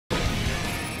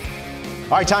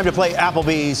All right, time to play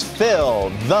Applebee's Fill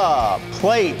the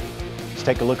Plate. Let's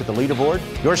take a look at the leaderboard.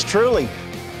 Yours truly,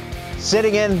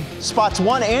 sitting in spots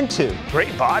 1 and 2.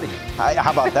 Great body.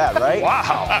 How about that, right?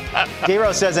 Wow.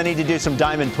 Gero says I need to do some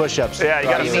diamond push-ups. Yeah, you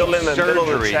got to fill in the middle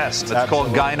of the chest. That's called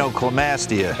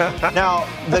gynecomastia. Now,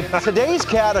 today's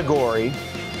category,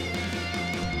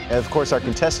 and of course, our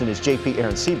contestant is JP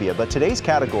Arencibia, but today's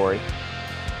category,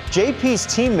 JP's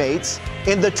teammates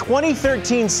in the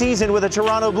 2013 season with the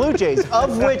Toronto Blue Jays,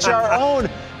 of which our own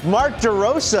Mark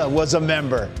DeRosa was a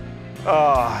member.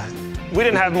 We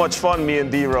didn't have much fun, me and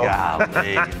D-Row.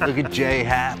 Golly, look at Jay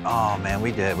Hat. Oh, man,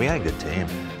 we did. We had a good team.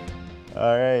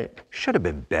 All right. Should have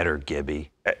been better,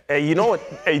 Gibby. Hey, you know what?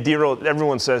 Hey, D-Row,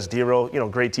 everyone says D-Row,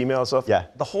 great teammate and stuff. Yeah.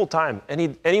 The whole time,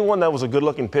 anyone that was a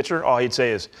good-looking pitcher, all he'd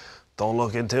say is, don't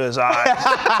look into his eyes.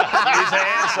 He's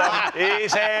handsome.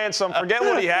 He's handsome. Forget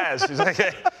what he has. He's like,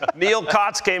 hey. Neil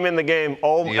Kotz came in the game.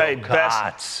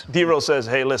 Best. D-Row says,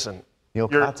 hey, listen,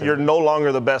 you're no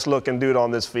longer the best-looking dude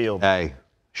on this field. Hey,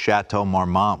 Chateau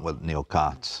Marmont with Neil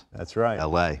Kotz. That's right.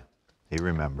 L.A. He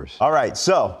remembers. All right,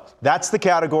 so that's the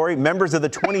category. Members of the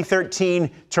 2013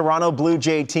 Toronto Blue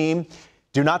Jay team.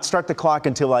 Do not start the clock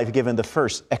until I've given the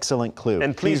first excellent clue.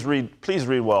 And please read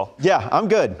well. Yeah, I'm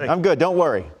good. I'm good. Don't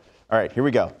worry. All right, here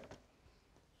we go.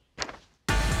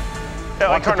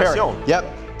 Encarnacion.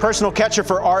 Yep. Personal catcher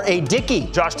for R.A. Dickey.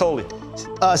 Josh Tolley.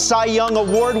 Cy Young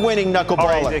Award-winning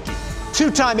knuckleballer. R.A. Dickey.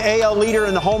 Two-time AL leader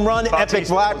in the home run. Bautista. Epic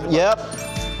Black.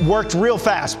 Yep. Worked real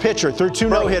fast. Pitcher. Threw 2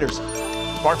 no-hitters.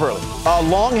 Mark Burley.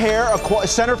 Long hair.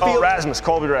 Center field.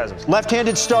 Colby Rasmus.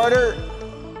 Left-handed starter.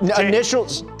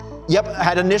 Initials. Yep.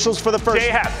 Had initials for the first. Jay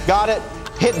Happ. Got it.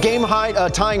 Hit game high,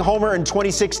 tying homer in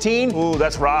 2016. Ooh,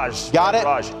 that's Raj. Got it.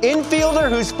 Raj. Infielder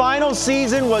whose final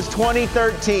season was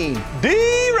 2013.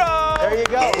 D-Row. There you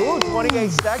go. Ooh,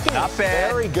 28 seconds. Not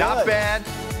bad. Very good. Not bad.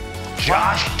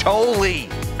 Josh Tolley.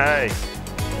 Hey,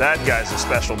 that guy's a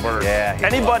special bird. Yeah.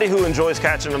 Anybody who enjoys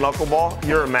catching a knuckleball,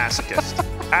 you're a masochist.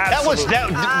 Absolutely.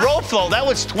 Roflo, that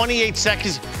was 28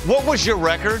 seconds. What was your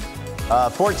record?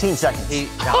 14 seconds.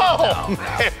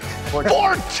 Man.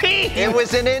 14! It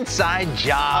was an inside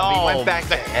job. He went back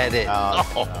to edit.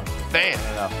 Man.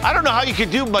 I don't know how you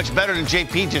could do much better than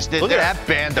JP just did. Look at that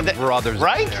band of brothers.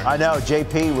 Right? I know.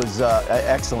 JP was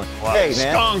excellent. Wow. Hey,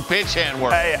 man. Strong pitch hand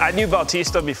work. Hey, I knew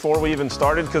Bautista before we even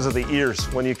started because of the ears,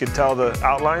 when you could tell the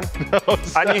outline.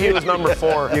 I knew he was number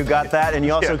 4. You got that, and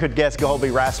you also could guess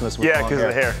Colby Rasmus with long because of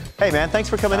the hair. Hey, man, thanks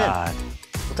for coming in.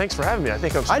 Well, thanks for having me. I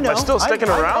think I'm I know. still sticking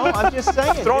around. I know, I'm just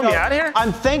saying. Throwing me out of here?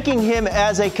 I'm thanking him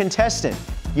as a contestant.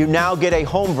 You now get a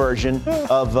home version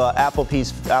of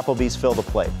Applebee's Fill the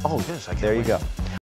Plate. Oh, yes. I can't There you wait. go.